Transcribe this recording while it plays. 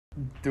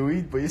Do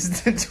we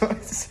waste the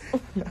choice?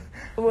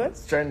 What? I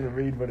was trying to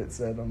read what it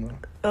said on the...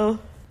 Oh.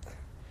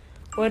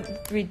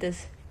 What? Read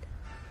this.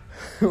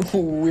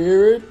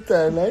 We're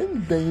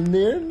Thailand,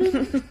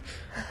 deinert.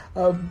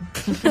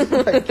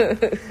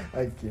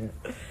 I can't.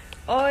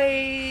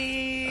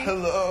 Oi!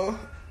 Hello.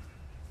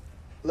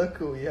 Look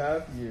who we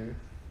have here.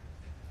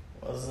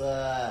 What's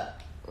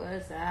up?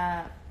 What's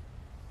up?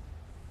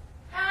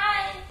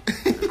 Hi.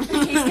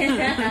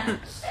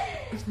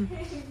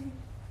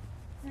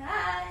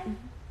 Hi.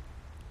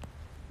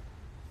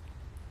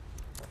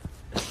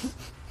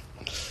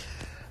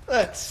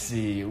 Let's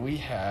see. We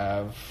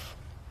have...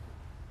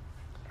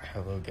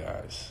 Hello,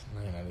 guys.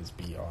 That is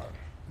BR.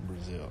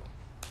 Brazil.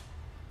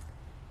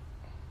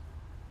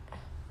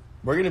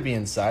 We're going to be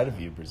inside of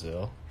you,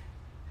 Brazil.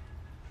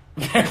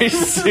 Very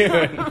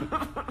soon.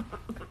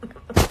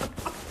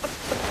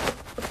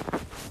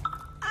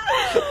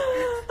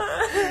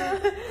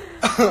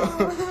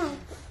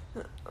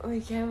 We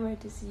can't wait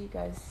to see you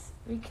guys.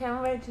 We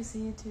can't wait to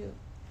see you too.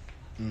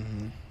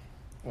 Mm-hmm.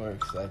 We're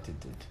excited.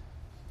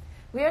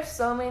 We have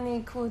so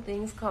many cool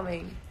things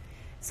coming.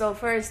 So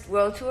first,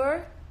 world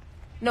tour.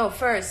 No,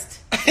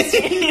 first.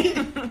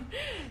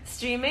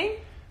 Streaming.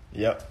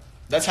 Yep.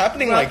 That's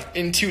happening like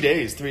in 2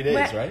 days, 3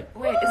 days, right?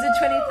 Wait, is it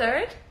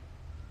 23rd?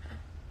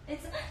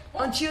 It's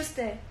On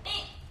Tuesday.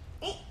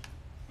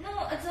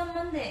 no, it's on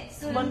Monday.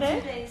 So Monday?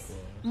 In 2 days.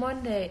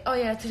 Monday. Oh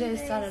yeah, today is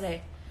 2 days.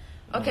 Saturday.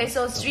 Okay,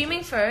 so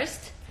streaming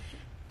first,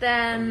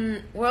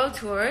 then world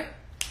tour,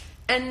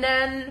 and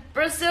then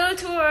Brazil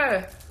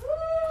tour.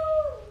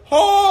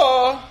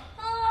 Oh!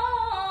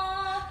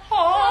 Oh.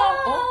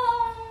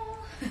 Oh.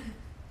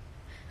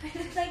 I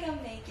look like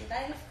I'm naked. I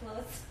have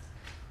clothes.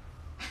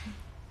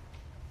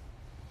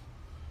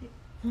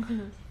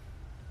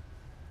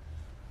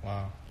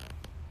 Wow.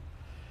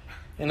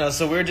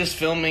 So we're just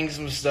filming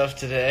some stuff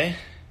today.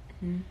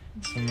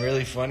 Some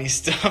really funny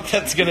stuff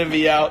that's going to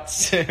be out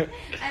soon.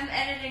 I'm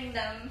editing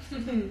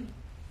them.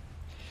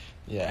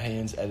 Yeah,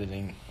 Heyoon's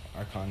editing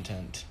our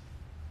content.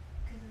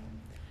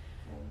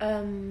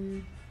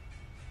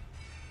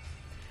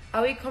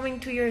 Are we coming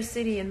to your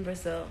city in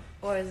Brazil,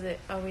 or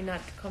are we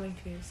not coming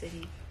to your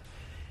city?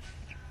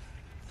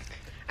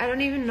 I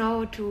don't even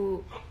know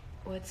to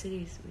what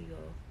cities we go.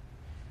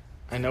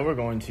 I know we're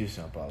going to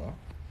Sao Paulo.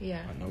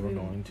 Yeah. I know we're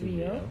going to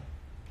Rio.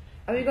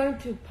 Are we going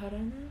to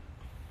Paraná?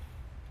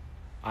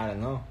 I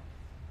don't know.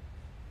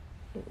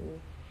 Uh-oh.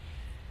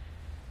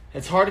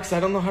 It's hard because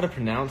I don't know how to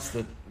pronounce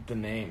the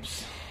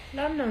names.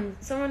 London.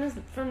 Someone is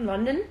from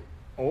London?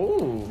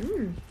 Oh,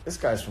 this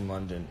guy's from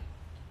London.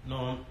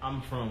 No,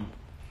 I'm from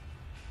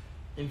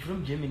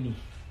Germany.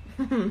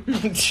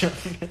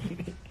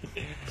 Germany.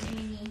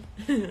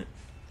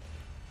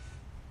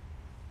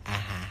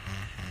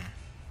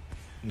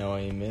 No,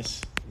 I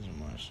miss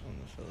Marsh on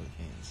the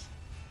Philippines.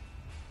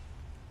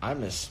 I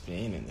miss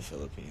Spain in the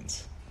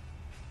Philippines.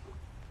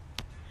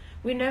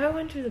 We never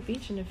went to the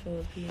beach in the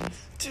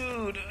Philippines.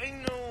 Dude, I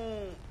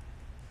know.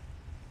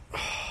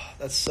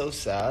 That's so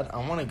sad. I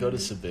want to go to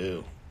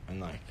Cebu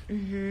and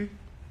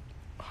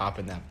hop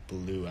in that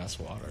blue ass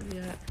water.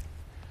 Yeah.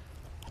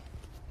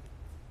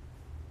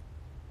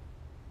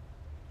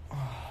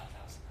 Oh,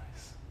 that was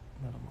nice.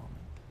 Little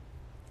moment.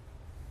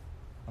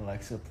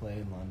 Alexa,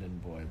 play London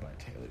Boy by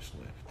Taylor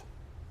Swift.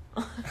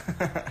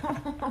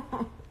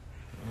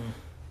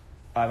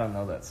 I don't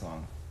know that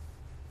song.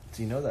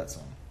 Do you know that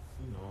song?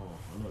 No,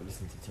 I'm not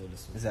listening to Taylor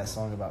Swift. Is that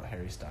song about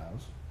Harry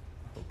Styles?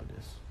 I hope it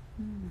is.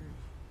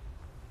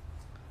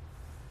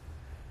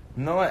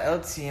 No, el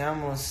te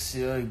amo,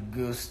 soy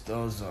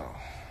gustoso.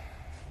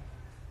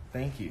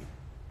 Thank you.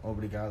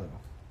 Obrigado.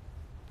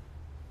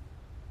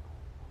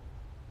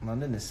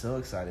 London is so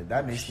excited.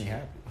 That makes me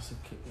happy. What's a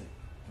kick?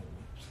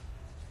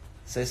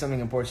 Say something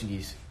in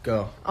Portuguese.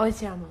 Go. Oi,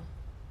 te amo.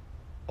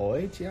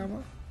 Oi, te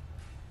amo?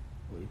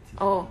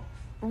 Oh.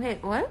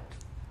 Wait, what?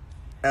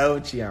 El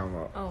te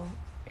amo. Oh.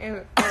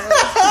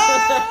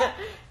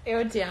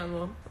 Eu te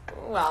amo.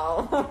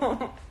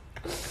 Wow.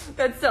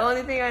 That's the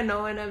only thing I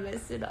know when I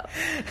mess it up.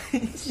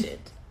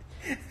 Shit.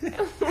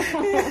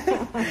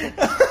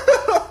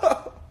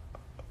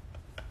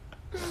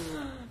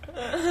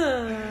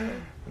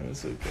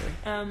 That's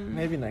okay.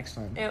 Maybe next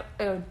time. Eu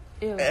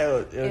te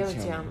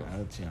te amo. amo.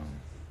 El te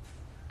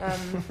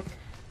amo.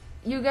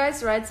 You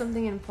guys write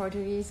something in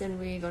Portuguese and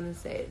we're gonna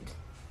say it.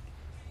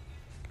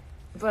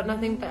 But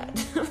nothing bad.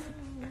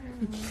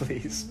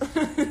 Please.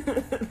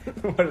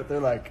 What if they're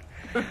like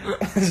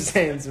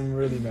saying some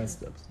really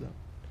messed up stuff?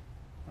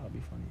 That'll be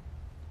funny.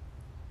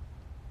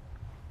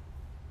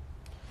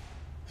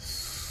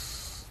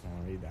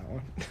 Wanna read that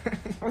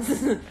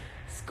one?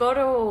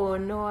 Skoro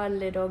noa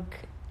ledog.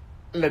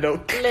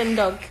 Ledok.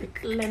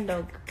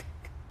 Lendog.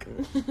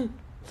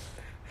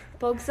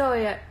 Pogso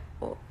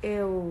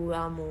eu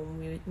amo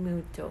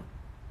muito.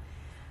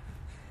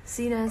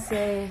 Sina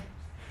se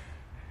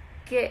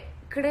que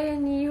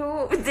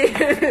crânio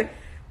de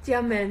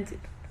diamante.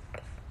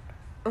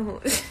 Oh.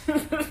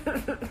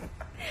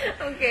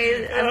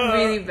 Okay, I'm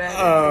really bad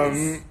at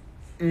this.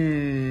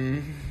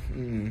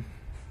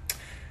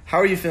 How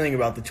are you feeling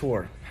about the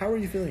tour? How are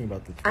you feeling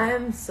about the tour?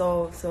 I'm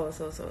so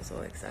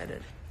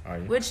excited. Are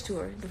you? Which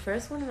tour? The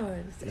first one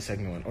or The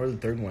second one or the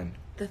third one?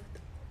 the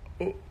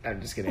Oh,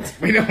 I'm just kidding.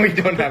 We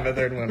don't have a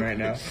third one right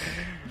now.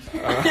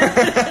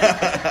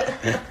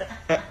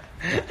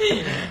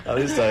 At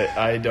least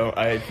I don't.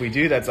 If we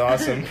do, that's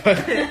awesome. But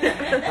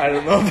I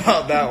don't know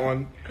about that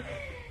one.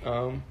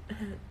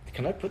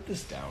 Can I put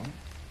this down?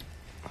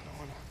 I don't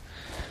want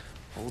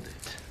to hold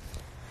it.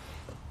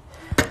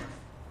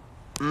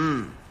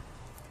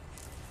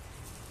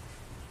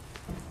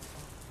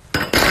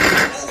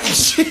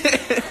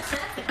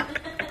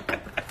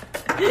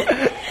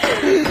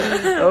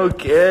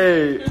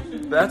 Okay.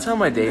 That's how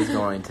my day's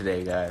going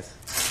today, guys.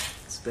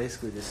 It's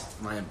basically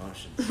just my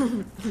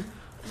emotions.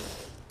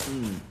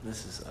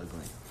 This is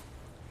ugly.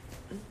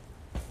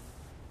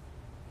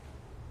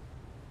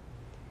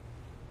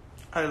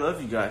 I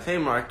love you guys. Hey,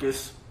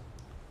 Marcus.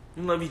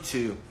 I love you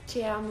too.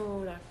 Ti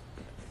amo,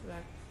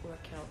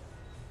 Raquel.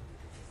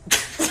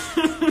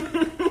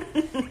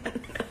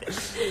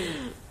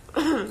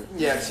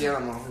 Yeah, ti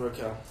amo,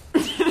 Raquel.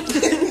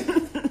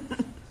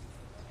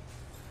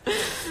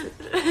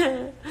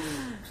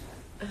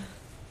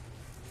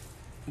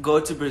 Go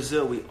to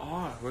Brazil. We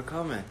are. We're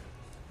coming.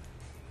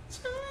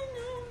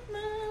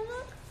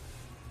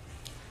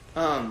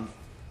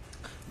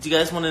 Do you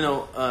guys want to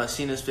know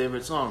Sina's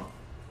favorite song?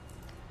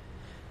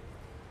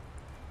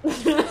 Go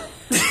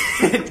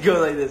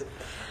like this.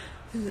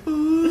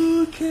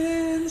 Who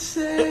can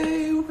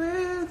say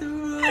where the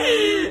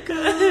road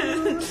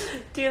goes?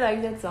 Do you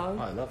like that song?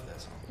 Oh, I love that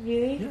song.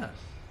 Really? Yeah.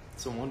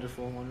 It's a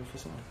wonderful, wonderful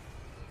song.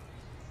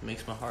 It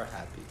makes my heart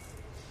happy.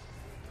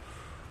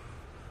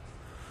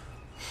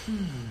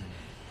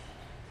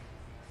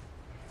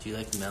 Do you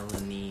like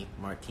Melanie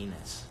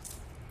Martinez?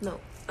 No.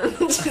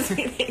 Just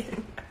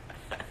kidding.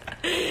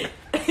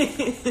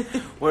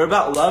 We're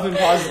about love and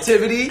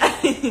positivity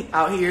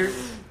out here.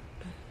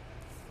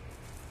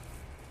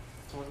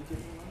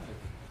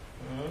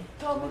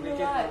 Talk with your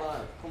life.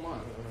 Come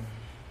on.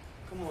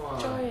 Come on.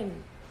 Join.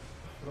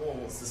 No one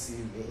wants to see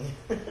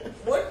me.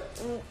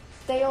 What?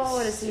 They all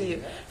want to see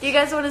you. Do you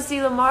guys want to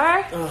see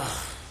Lamar?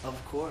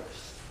 Of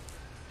course.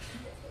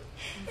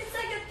 It's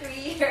like a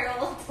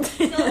 3-year-old.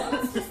 No one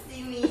wants to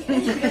see me.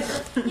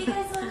 And you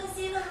guys want to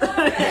see the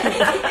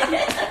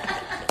Lamar?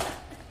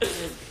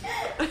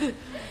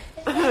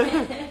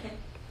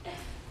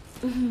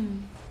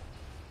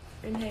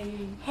 And hey.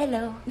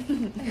 Hello.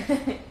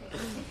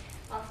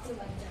 Off to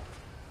one job.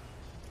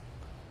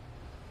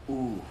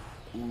 Ooh.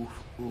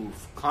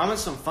 Comment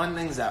some fun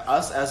things that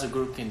us as a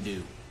group can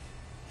do.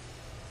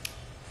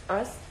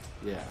 Us?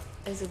 Yeah,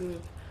 As a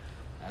group.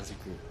 as a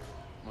group.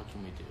 What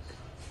can we do?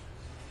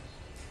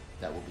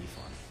 That will be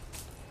fun.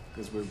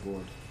 Because we're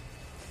bored.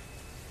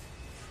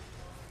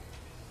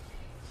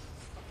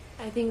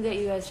 I think that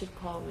you guys should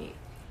call me.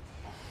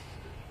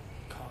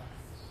 Call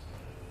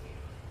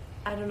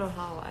her. I don't know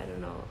how. I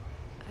don't know.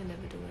 I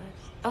never do that.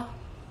 Oh.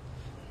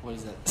 What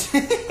is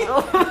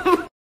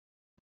that?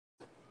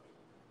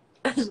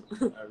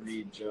 I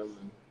read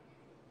German.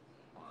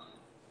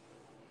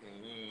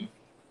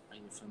 Are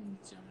you from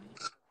Germany?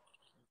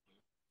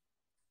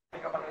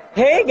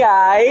 Hey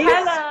guys!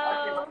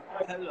 Hello.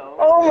 Hello.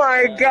 Oh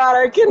my god,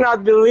 I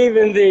cannot believe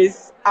in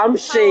this. I'm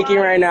shaking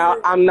right now.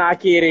 I'm not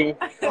kidding.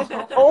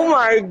 Oh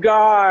my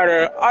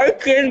god, I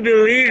can't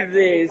believe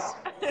this.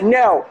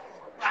 No.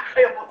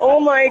 Oh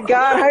my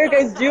god, how are you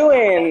guys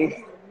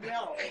doing?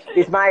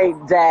 It's my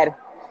dad.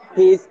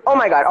 He's, oh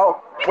my god,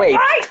 oh, wait.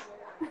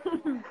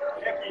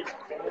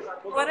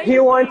 What are He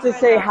you wants to doing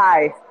say right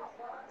hi.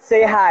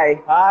 Say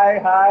hi.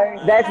 Hi.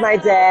 That's my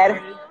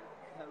dad.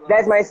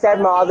 That's my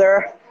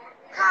stepmother.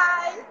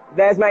 Hi.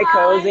 That's my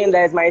cousin.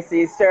 That's my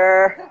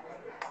sister. now?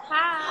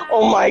 Hi.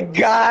 Oh my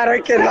god, I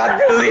cannot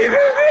believe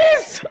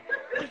this!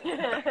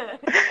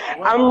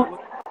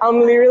 I'm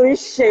literally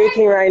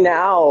shaking right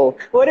now.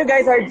 What you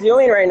guys are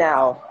doing right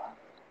now?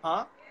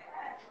 Huh?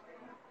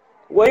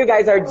 What you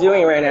guys are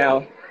doing right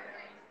now?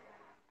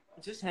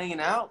 Just hanging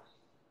out.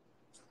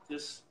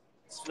 Just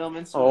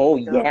filming some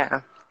Oh stuff.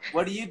 yeah.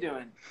 What are you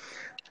doing?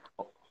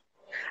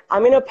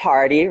 I'm in a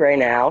party right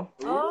now,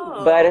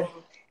 Oh. but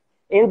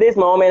in this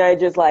moment I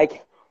just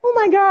like, oh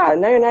my god,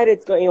 now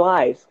United's going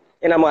live.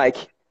 And I'm like,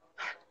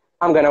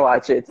 I'm gonna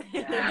watch it.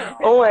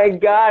 Oh my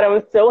god,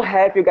 I'm so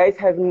happy. You guys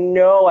have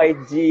no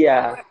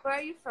idea. Where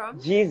are you from?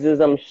 Jesus,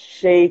 I'm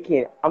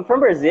shaking. I'm from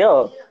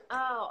Brazil.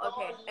 Oh,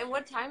 okay. And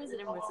what time is it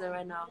in Brazil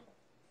right now?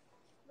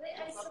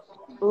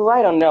 Oh,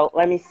 I don't know.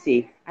 Let me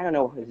see. I don't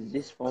know what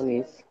this phone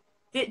is.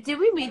 Did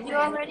we meet you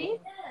already?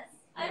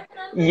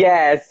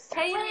 Yes.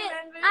 Hey, you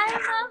remember? I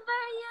remember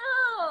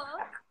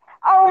you.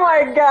 Oh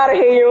my god,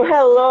 hey you.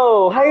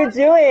 Hello. How you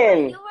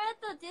doing? You were at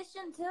the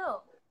audition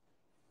too.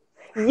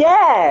 Yeah.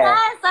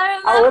 Yes,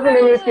 I I was in the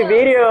remember music you.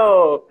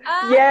 video.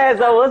 Ah.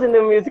 Yes, I was in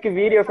the music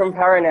video from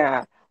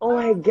Paraná. Oh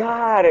my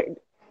god.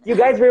 You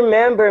guys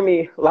remember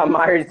me.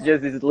 Lamar is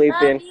just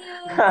sleeping. Love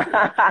you.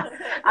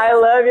 I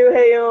love you,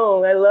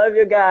 heyoon. I love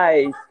you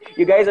guys.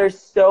 You guys are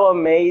so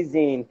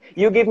amazing.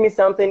 You give me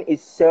something,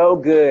 it's so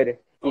good.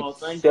 Oh, It's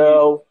thank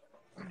so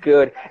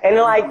good. And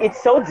like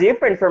it's so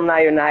different from Now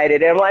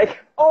United. I'm like,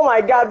 oh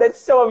my god, that's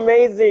so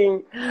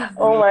amazing.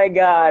 Oh my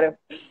god.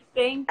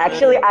 Thank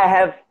Actually, you. I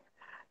have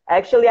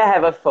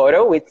a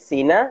photo with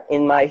Sina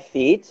in my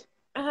feed.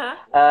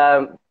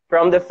 Uh-huh.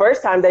 From the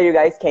first time that you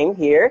guys came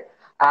here.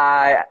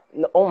 I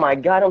oh my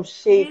god, I'm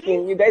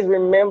shaking. You guys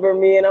remember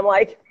me, and I'm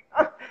like,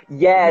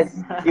 yes,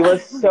 it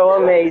was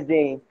so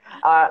amazing.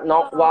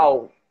 No,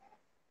 wow.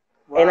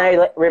 And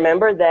I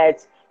remember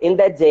that in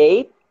that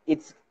day,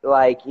 it's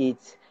like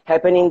it's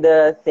happening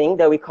the thing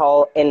that we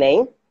call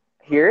Enem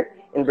here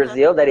in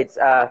Brazil. That it's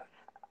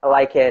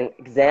like an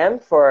exam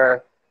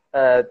for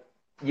uh,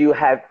 you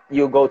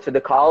go to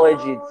the college,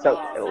 Oh, it's yes,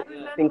 I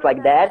things remember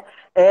like that. that.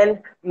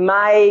 And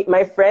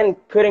my friend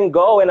couldn't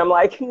go, and I'm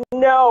like,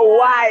 no, Yeah.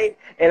 why?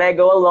 And I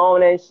go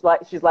alone, and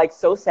she's like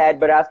so sad.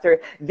 But after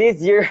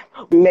this year,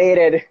 we made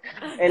it,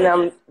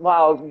 and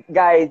wow,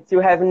 guys, you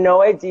have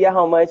no idea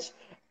how much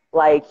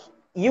like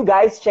you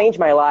guys changed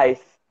my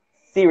life.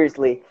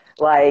 Seriously,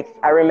 like um,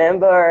 I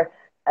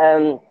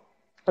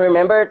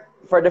remember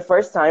for the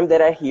first time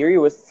that I hear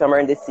you was Summer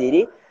in the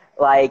City,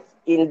 like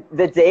in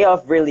the day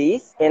of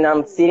release, and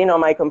I'm sitting on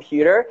my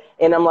computer,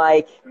 and I'm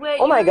like, Wait,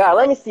 oh my you're god,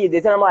 let like, me see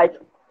this, and I'm like,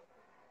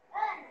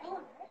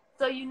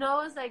 so you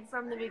know it's like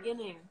from the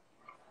beginning.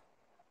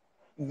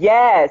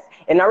 yes,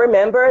 and I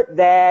remember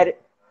that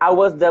I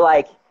was the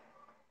like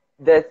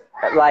the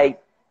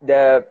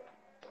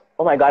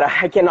oh my god,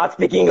 I cannot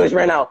speak English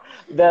right now.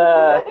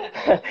 The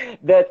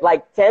the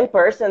like 10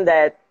 person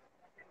that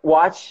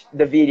watch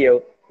the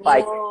video,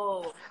 like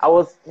Whoa. I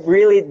was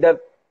really the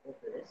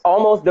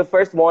almost the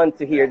first one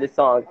to hear the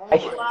song. Wow,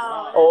 that's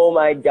Oh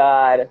my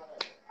god.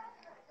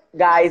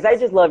 Guys, I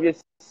just love you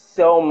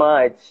so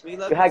much. We You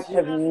love you have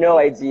too. no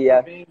Thank you for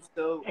idea. being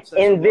such a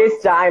And this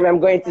loyal fan. time I'm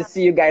going to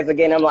see you guys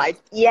again. I'm like,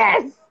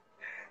 yes!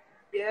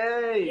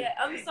 Yay! yeah.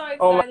 I'm so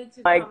Oh excited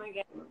to my, come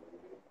again.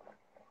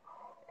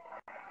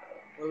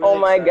 We're oh really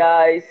my excited.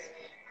 guys.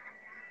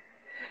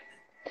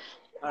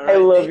 All I right,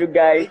 love you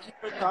guys. thank you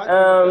for talking with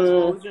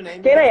us. What was your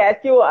name Can I again?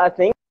 ask you a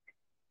thing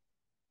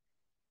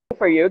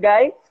for you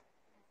guys?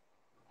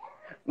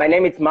 My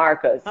name is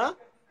Marcus. Huh?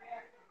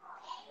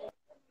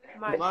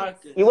 Marcus. It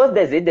Marcus. was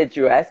the it that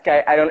you asked.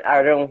 I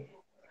don't,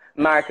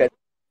 Marcus.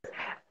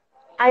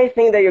 I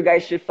think that you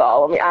guys should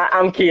follow me.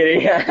 I'm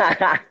kidding.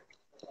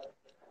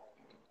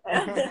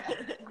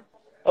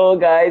 Oh,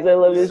 guys, I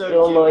love You're you so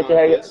so cute, much.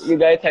 Marcus. You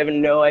guys have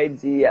no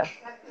idea.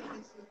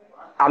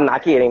 I'm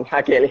not kidding.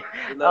 I'm kidding.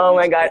 We love Oh you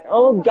my too. god.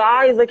 Oh,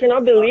 guys, I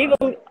cannot believe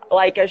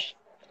like I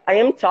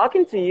am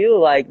talking to you.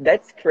 Like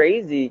that's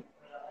crazy.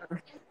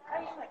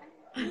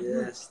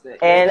 Yes.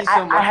 Thank And you so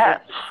I much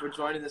have. for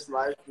joining this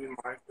live stream,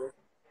 Marcus.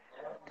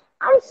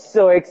 I'm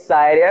so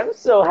excited. I'm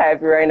so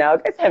happy right now. You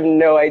guys have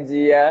no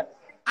idea.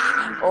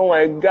 Oh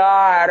my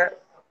god.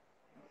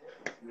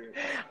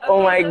 Oh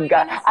Okay, my so we're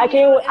god. gonna see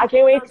you I in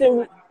can't wait real to.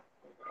 soon.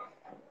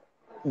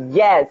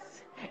 Yes.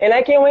 And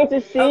I can't wait to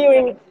see you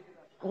Okay. in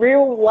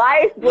real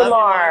life, Love you,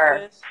 Lamar.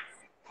 Marcus.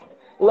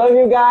 Love you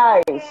Okay.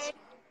 guys.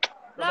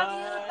 Bye Love you.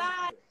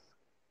 bye.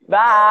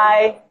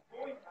 Bye.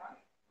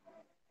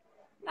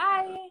 Bye.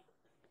 Bye.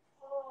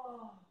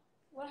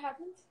 What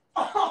happened?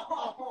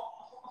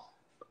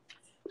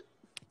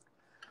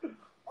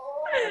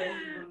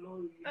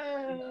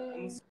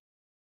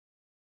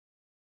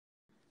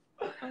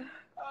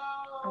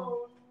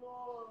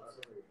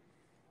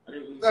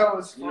 That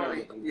was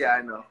funny. Yeah,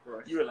 I know.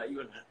 You were like,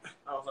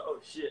 I was like, oh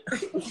shit.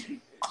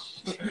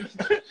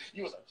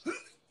 You were like,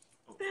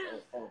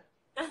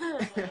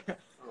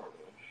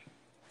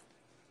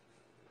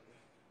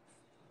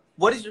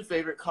 What is your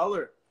favorite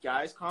color?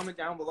 Guys, comment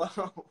down below.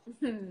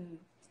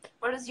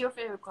 What is your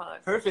favorite color?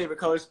 Her favorite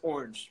color is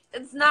orange.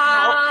 It's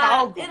not.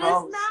 How It is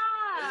gross.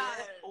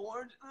 not.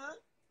 Orange? Huh?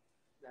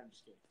 No, I'm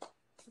just kidding.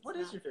 What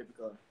is your favorite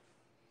color?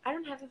 I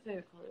don't have a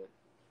favorite color.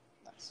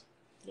 Nice.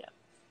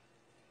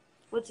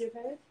 What's your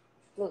favorite?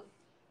 Blue.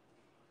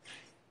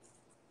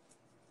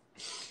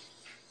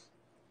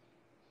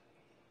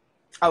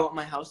 I want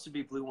my house to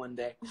be blue one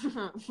day.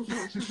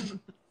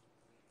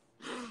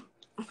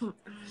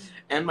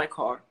 And my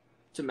car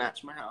to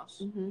match my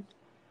house. Mm-hmm.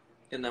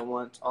 And I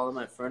want all of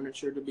my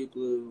furniture to be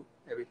blue.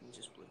 Everything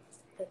just blue.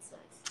 That's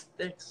nice.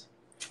 Thanks.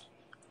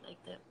 Like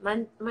that.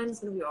 Mine's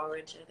gonna be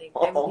orange. I think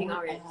Oh, everything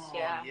orange. oh,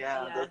 Yeah.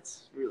 Yeah,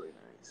 that's really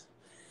nice.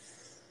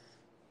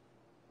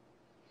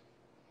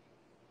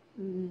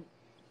 Mm.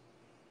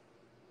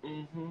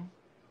 Mm-hmm.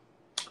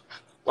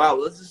 Wow,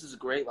 this is a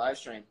great live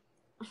stream.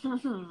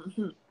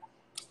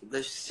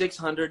 There's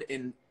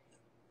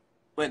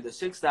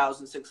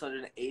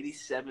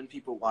 6,687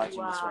 people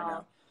watching this right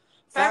now.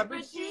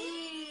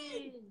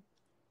 Fabrici!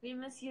 We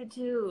miss you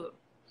too.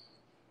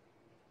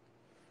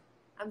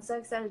 I'm so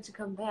excited to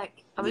come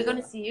back. Are we Yeah.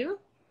 gonna see you?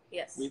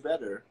 Yes. We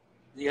better.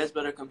 You guys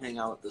better come hang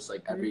out with us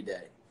like every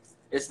day.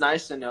 It's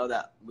nice to know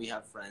that we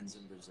have friends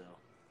in Brazil.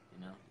 You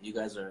know, you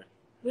guys are.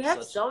 We have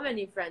such- so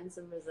many friends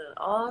in Brazil.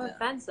 All our Yeah.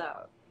 fans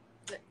are.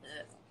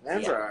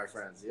 Fans Yeah. are our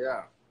friends.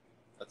 Yeah,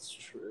 that's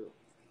true.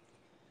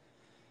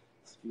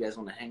 So if you guys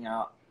want to hang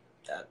out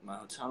at my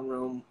hotel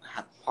room,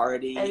 have a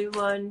party.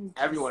 Everyone,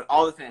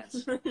 All the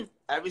fans,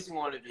 every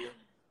single one of you, will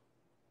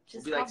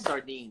just be like come.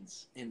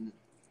 sardines in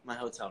my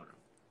hotel room.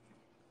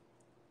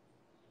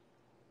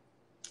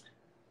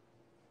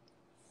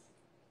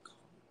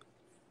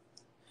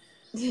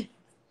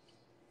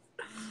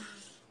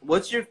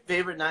 What's your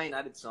favorite Not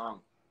United song?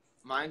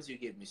 Mine's You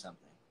Give Me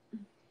Something.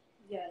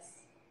 Yes.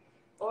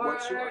 Or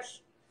What's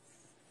yours?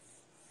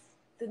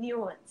 the new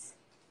ones.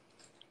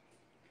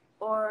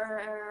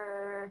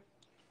 Or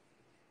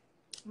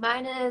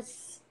mine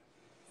is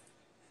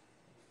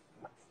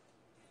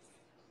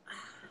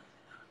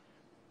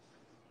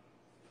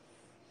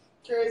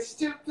Can't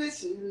still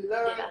place in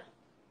love. yeah.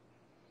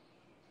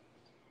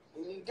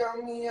 You got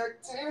me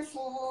acting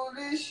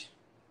foolish.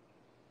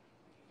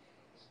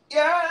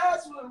 Yeah,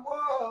 that's what I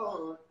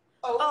want.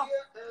 Oh.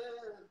 Yeah.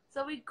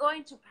 So we're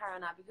going to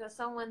Parana because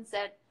someone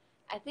said,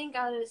 I think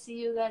I'll see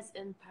you guys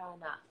in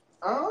Parana.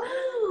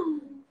 Oh.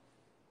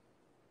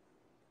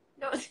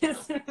 No,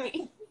 it's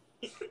me.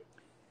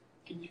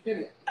 Can you hit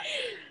it?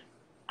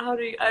 How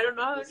do you? I don't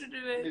know how to do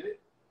Hit it. it.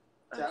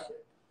 Tap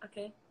it.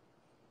 Okay.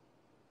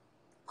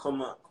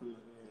 Come on.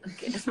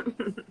 Okay.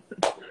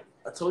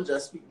 I told you I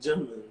speak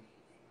German.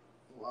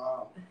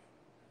 Wow.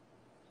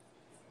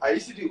 I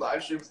used to do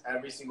live streams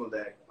every single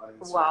day on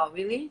Instagram. Wow,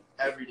 really?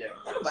 Every day.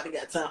 Nobody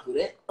got time for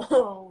that.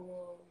 Oh.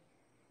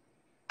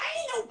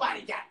 Ain't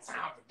nobody got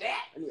time for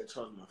that. I need to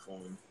charge my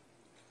phone.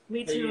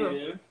 Me Hey,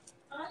 too.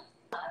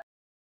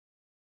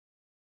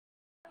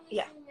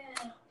 Yeah.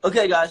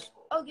 Okay, guys.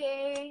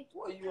 Okay.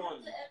 What are you on?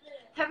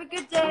 Have a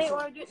good day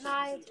or a good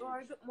night or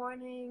a good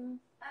morning.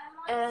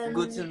 And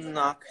Guten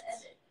Nacht.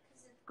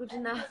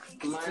 Guten Nacht.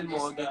 Guten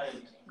Morgen.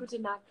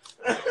 Guten Nacht.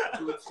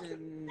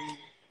 Guten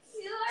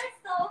You are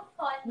so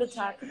funny.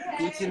 Mittag.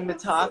 Guten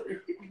Mittag.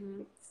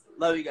 Mhm.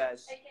 Love you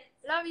guys.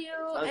 Love you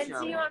Love and you,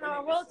 see you Mama. on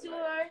our world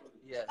tour.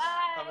 Yes.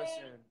 Bye. Coming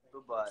soon.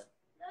 Bye-bye.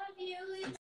 Love you.